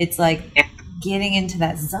weight. It's like getting into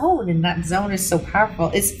that zone, and that zone is so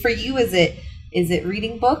powerful. Is it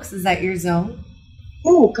reading books? Is that your zone?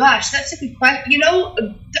 Oh gosh, that's a good question.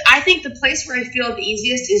 I think the place where I feel the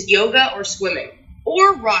easiest is yoga or swimming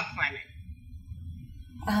or rock climbing.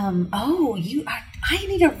 I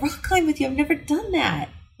need to rock climb with you. I've never done that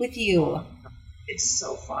with you. It's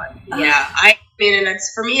so fun. Yeah. I mean, and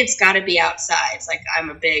for me, it's got to be outside. It's like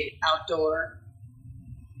I'm a big outdoor,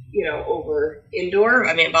 over indoor.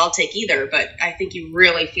 I mean, I'll take either, but I think you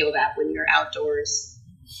really feel that when you're outdoors.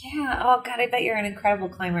 Yeah. Oh God, I bet you're an incredible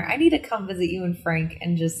climber. I need to come visit you and Frank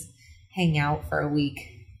and just hang out for a week.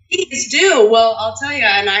 Please do. Well, I'll tell you,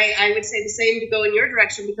 and I would say the same to go in your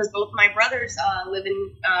direction because both my brothers live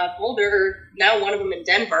in Boulder, now one of them in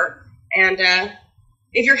Denver. And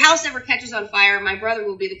if your house ever catches on fire, my brother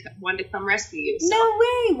will be the one to come rescue you. So. No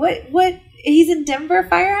way. What? He's in Denver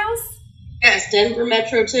Firehouse? Yes, Denver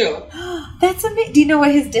Metro too. That's amazing. Do you know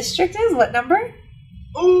what his district is? What number?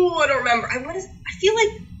 Oh, I don't remember. I feel like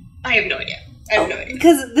I have no idea.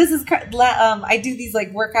 Because this is I do these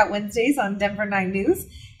like workout Wednesdays on Denver 9 News.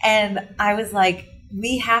 And I was like,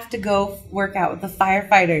 we have to go work out with the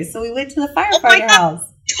firefighters. So we went to the firefighter house.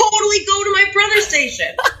 Totally go to my brother's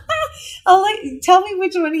station. Tell me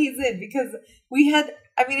which one he's in because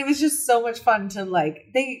it was just so much fun to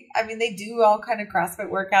they do all kind of CrossFit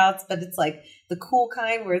workouts, but it's like the cool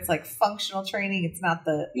kind where it's like functional training. It's not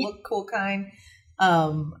the look cool kind.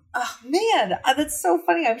 Oh man, that's so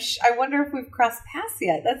funny. I wonder if we've crossed paths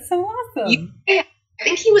yet. That's so awesome. Yeah. I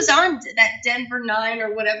think he was on that Denver 9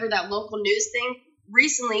 or whatever, that local news thing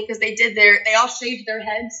recently because they all shaved their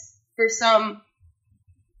heads for some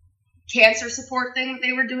cancer support thing that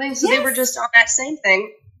they were doing. So They were just on that same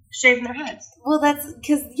thing, shaving their heads. Well, that's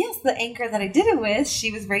because, the anchor that I did it with,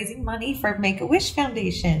 she was raising money for Make-A-Wish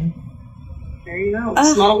Foundation. There you go.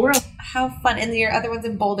 Small world. How fun. And your other one's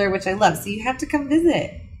in Boulder, which I love. So you have to come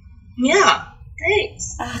visit. Yeah.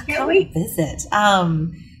 Thanks. Come visit.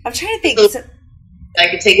 I'm trying to think. I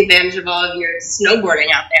could take advantage of all of your snowboarding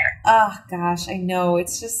out there. Oh, gosh, I know.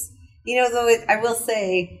 It's just, though I will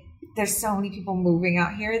say there's so many people moving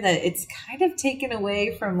out here that it's kind of taken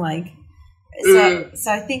away from so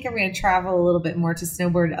I think I'm going to travel a little bit more to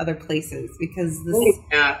snowboard other places because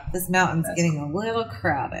this mountain's getting a little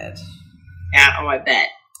crowded. Yeah, I bet.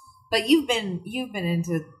 But you've been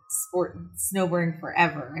into snowboarding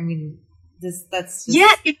forever. I mean, That's just...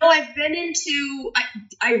 Yeah, I've been into,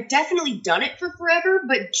 I've definitely done it for forever,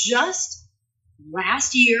 but just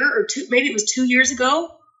last year or maybe it was 2 years ago,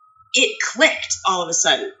 it clicked all of a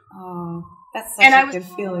sudden. Oh, that's such a good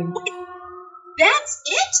feeling. That's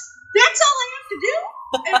it? That's all I have to do?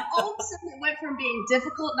 And all of a sudden it went from being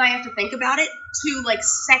difficult and I have to think about it to like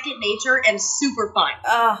second nature and super fun.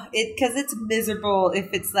 Oh, because it's miserable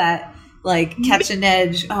if it's that like catch an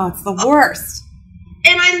edge. Oh, it's the worst.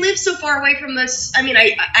 And I live so far away from this. I mean,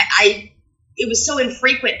 I it was so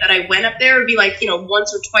infrequent that I went up there. It would be like,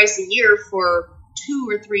 once or twice a year for 2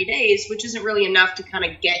 or 3 days, which isn't really enough to kind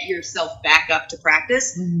of get yourself back up to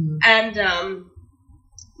practice. Mm-hmm. And,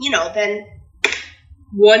 then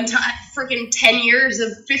one time, freaking 10 years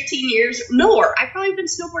of 15 years, more. I've probably been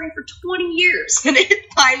snowboarding for 20 years, and it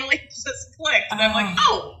finally just clicked. And I'm like,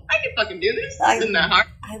 I can fucking do this. This isn't that hard.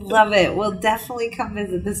 I love it. We'll definitely come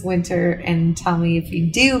visit this winter and tell me if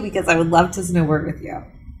you do, because I would love to snowboard with you.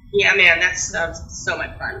 Yeah, man, that's so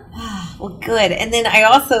much fun. Well, good. And then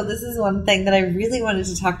this is one thing that I really wanted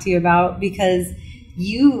to talk to you about, because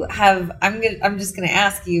you have, I'm just going to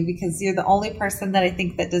ask you, because you're the only person that I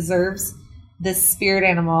think that deserves this spirit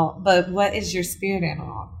animal. But what is your spirit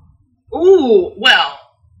animal? Ooh, well,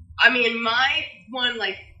 I mean, my one,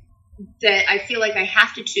 like, that I feel like I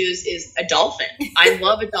have to choose is a dolphin. I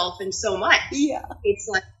love a dolphin so much. Yeah. It's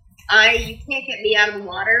like, you can't get me out of the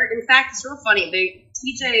water. In fact, it's real funny.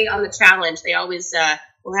 TJ on the challenge, they always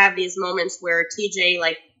will have these moments where TJ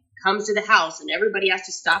like comes to the house and everybody has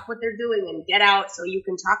to stop what they're doing and get out so you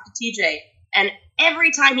can talk to TJ. And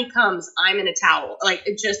every time he comes, I'm in a towel, like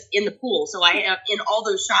just in the pool. So I am in all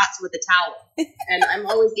those shots with a towel, and I'm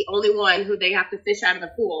always the only one who they have to fish out of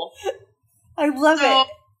the pool. I love it.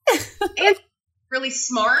 And really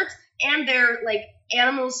smart, and they're like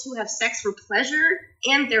animals who have sex for pleasure,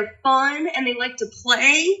 and they're fun, and they like to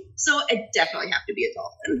play. So I definitely have to be a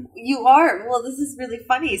dolphin. You are. Well, this is really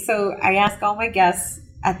funny. So I ask all my guests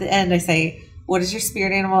at the end, I say, what is your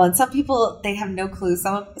spirit animal? And some people, they have no clue.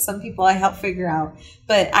 Some people I help figure out.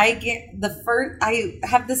 But I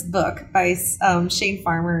have this book by Shane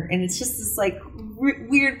Farmer, and it's just this like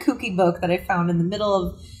weird kooky book that I found in the middle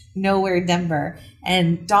of nowhere, Denver.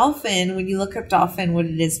 And dolphin, when you look up dolphin, what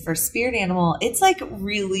it is for spirit animal, it's like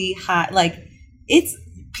really hot. Like it's,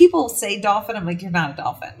 people say dolphin. I'm like, you're not a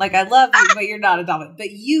dolphin. Like, I love you, but you're not a dolphin.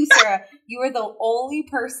 But you, Sarah, you are the only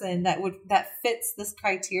person that fits this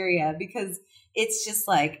criteria, because it's just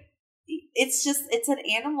like, it's an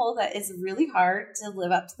animal that is really hard to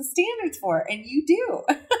live up to the standards for. And you do.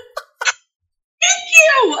 Thank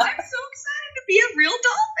you. I'm so excited to be a real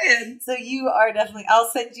dolphin. So you are definitely, I'll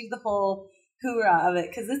send you the whole hoorah of it,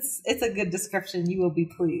 because it's a good description. You will be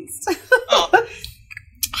pleased. Oh.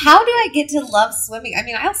 How do I get to love swimming? I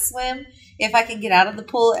mean, I'll swim if I can get out of the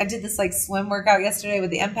pool. I did this like swim workout yesterday with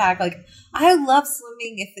the MPAC. Like, I love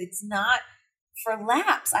swimming if it's not for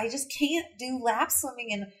laps. I just can't do lap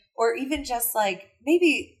swimming, or even just like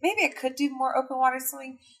maybe I could do more open water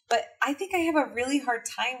swimming, but I think I have a really hard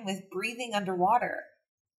time with breathing underwater.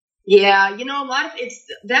 Yeah, a lot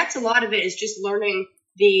of it is just learning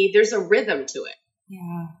there's a rhythm to it.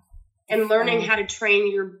 Yeah. And learning how to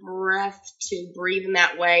train your breath to breathe in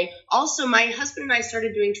that way. Also, my husband and I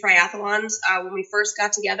started doing triathlons when we first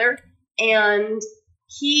got together, and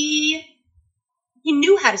he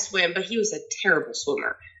knew how to swim, but he was a terrible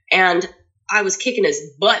swimmer. And I was kicking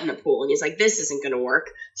his butt in the pool, and he's like, this isn't going to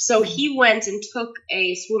work. So he went and took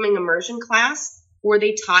a swimming immersion class where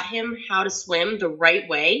they taught him how to swim the right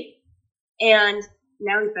way, and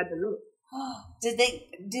now he's better than me. Do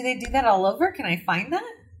they do that all over? Can I find that?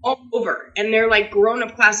 All over. And they're like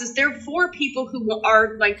grown-up classes. They're for people who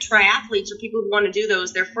are like triathletes or people who want to do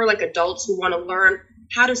those. They're for like adults who want to learn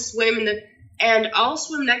how to swim and I'll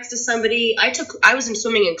swim next to somebody. I was in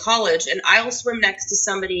swimming in college, and I'll swim next to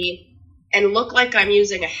somebody and look like I'm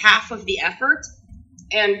using a half of the effort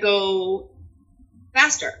and go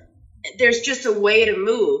faster. There's just a way to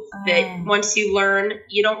move that once you learn,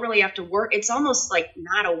 you don't really have to work. It's almost like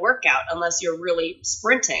not a workout unless you're really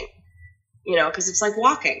sprinting, because it's like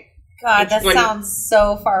walking. God, that sounds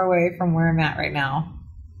so far away from where I'm at right now.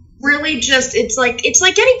 Really, just it's like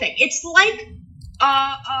anything. It's like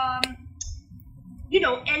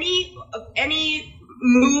any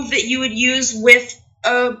move that you would use with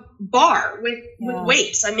a bar with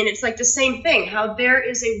weights. I mean, it's like the same thing. How there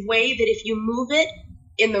is a way that if you move it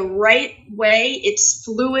in the right way, it's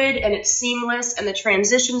fluid and it's seamless, and the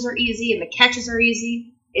transitions are easy and the catches are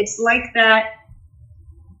easy. It's like that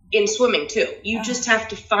in swimming too. You just have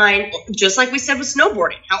to find, just like we said with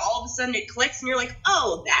snowboarding, how all of a sudden it clicks and you're like,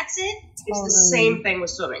 oh, that's it. Totally. It's the same thing with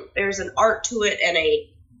swimming. There's an art to it and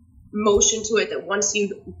motion to it that once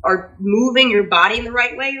you are moving your body in the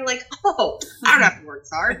right way, you're like, oh, I don't have to work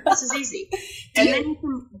hard. This is easy. And then you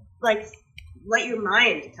can like let your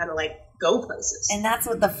mind kind of like go places. And that's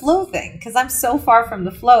what the flow thing, because I'm so far from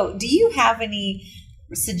the flow. Do you have any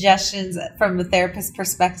suggestions from the therapist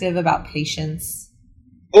perspective about patience?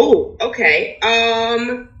 Oh, okay.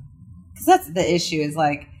 Because that's the issue is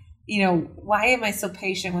like, you know, why am I so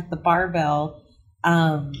patient with the barbell?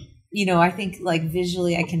 You know, I think like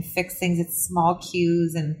visually I can fix things at small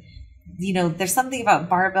cues, and, you know, there's something about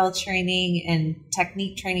barbell training and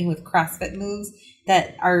technique training with CrossFit moves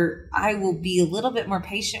that I will be a little bit more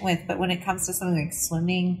patient with. But when it comes to something like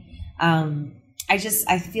swimming,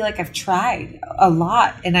 I feel like I've tried a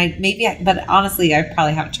lot, and but honestly, I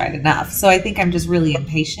probably haven't tried enough. So I think I'm just really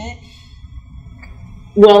impatient.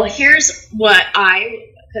 Well, here's what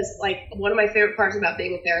because like one of my favorite parts about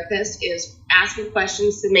being a therapist is asking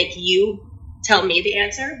questions to make you tell me the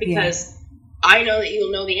answer, because I know that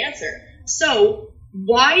you'll know the answer. So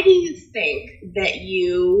why do you think that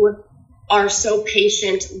you are so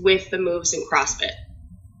patient with the moves in CrossFit?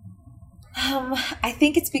 I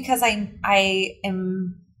think it's because I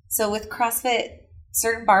am so with CrossFit,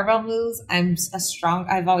 certain barbell moves,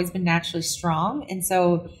 I've always been naturally strong. And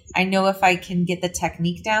so I know if I can get the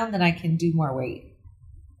technique down, then I can do more weight.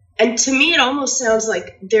 And to me, it almost sounds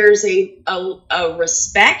like there's a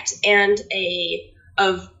respect and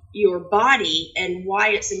of your body and why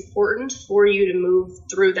it's important for you to move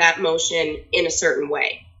through that motion in a certain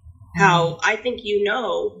way. How I think you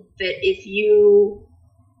know that if you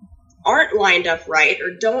aren't lined up right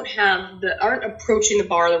or aren't approaching the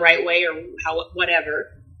bar the right way or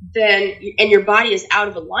whatever, then and your body is out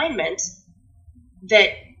of alignment, that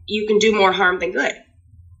you can do more harm than good.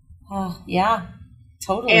 Oh, yeah.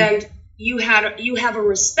 Totally. And you have a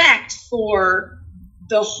respect for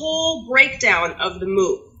the whole breakdown of the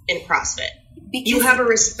move in CrossFit. Because you have a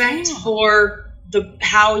respect for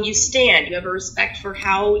how you stand. You have a respect for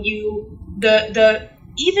how you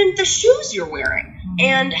even the shoes you're wearing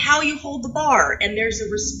and how you hold the bar. And there's a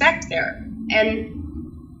respect there. And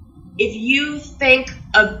if you think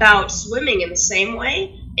about swimming in the same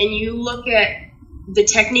way, and you look at the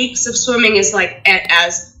techniques of swimming as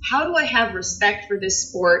how do I have respect for this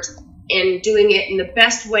sport and doing it in the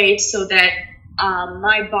best way so that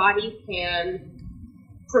my body can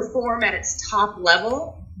perform at its top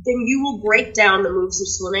level, then you will break down the moves of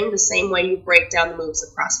swimming the same way you break down the moves of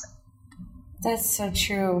CrossFit. That's so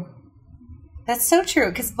true. That's so true,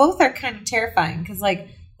 because both are kind of terrifying. Because like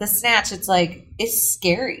the snatch, it's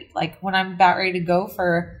scary. Like when I'm about ready to go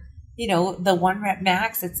for, you know, the 1 rep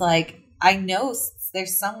max, it's like I know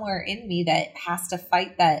there's somewhere in me that has to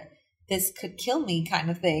fight that this could kill me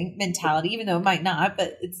kind of thing mentality, even though it might not.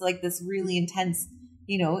 But it's like this really intense,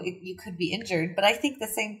 you know, you could be injured. But I think the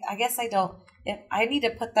same. I guess I don't. I need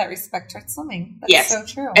to put that respect towards swimming. That's so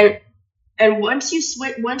true. And once you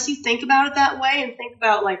think about it that way, and think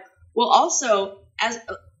about like, well, also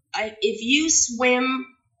if you swam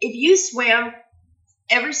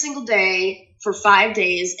every single day for 5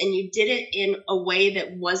 days and you did it in a way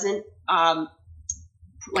that wasn't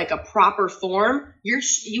like a proper form, you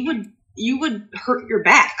would hurt your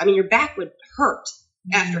back. I mean, your back would hurt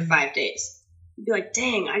after 5 days. You'd be like,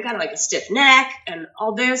 dang, I got like a stiff neck and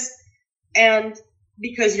all this, and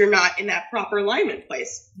because you're not in that proper alignment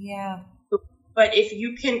place. Yeah. But if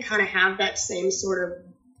you can kind of have that same sort of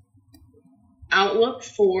outlook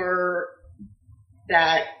for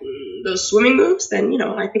those swimming moves, then, you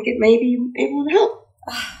know, I think it may be able to help.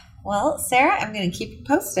 Well, Sarah, I'm going to keep you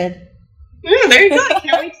posted. Yeah, there you go. I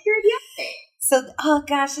can't wait to hear the update. So, oh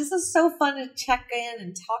gosh, this is so fun to check in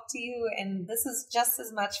and talk to you. And this is just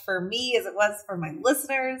as much for me as it was for my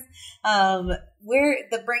listeners. We're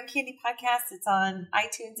the Brain Candy Podcast. It's on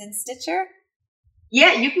iTunes and Stitcher.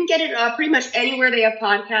 Yeah, you can get it pretty much anywhere they have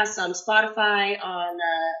podcasts, on Spotify, on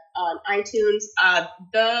iTunes.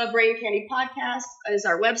 The Brain Candy Podcast is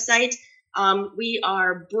our website. We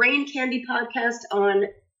are Brain Candy Podcast on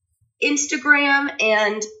Instagram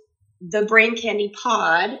and the Brain Candy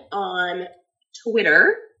Pod on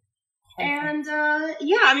Twitter. Okay. And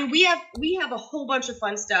I mean, we have a whole bunch of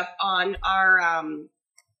fun stuff on our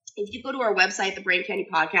if you go to our website, the Brain Candy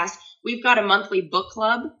Podcast, we've got a monthly book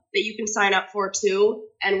club that you can sign up for too.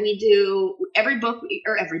 And we do every month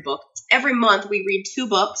we read 2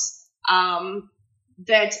 books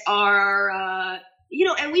that are you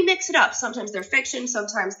know, and we mix it up. Sometimes they're fiction,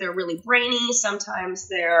 sometimes they're really brainy, sometimes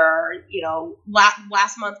they're, you know,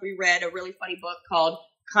 last month we read a really funny book called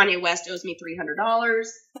Kanye West Owes Me $300.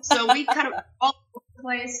 So we kind of all over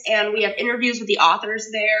place, and we have interviews with the authors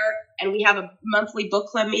there, and we have a monthly book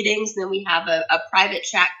club meetings, and then we have a private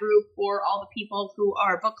chat group for all the people who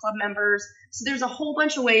are book club members. So there's a whole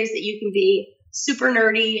bunch of ways that you can be super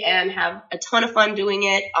nerdy and have a ton of fun doing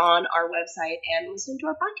it on our website and listen to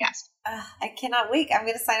our podcast. I cannot wait. I'm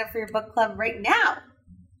going to sign up for your book club right now.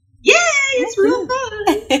 Yay! It's real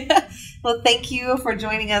fun. Well, thank you for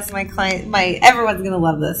joining us, my client. Everyone's going to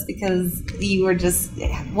love this because you were just,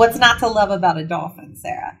 what's not to love about a dolphin,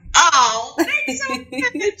 Sarah? Oh, thanks so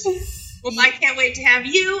much. Well, I can't wait to have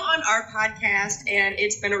you on our podcast, and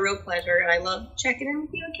it's been a real pleasure, and I love checking in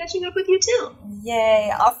with you and catching up with you, too.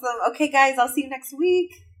 Yay. Awesome. Okay, guys, I'll see you next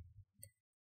week.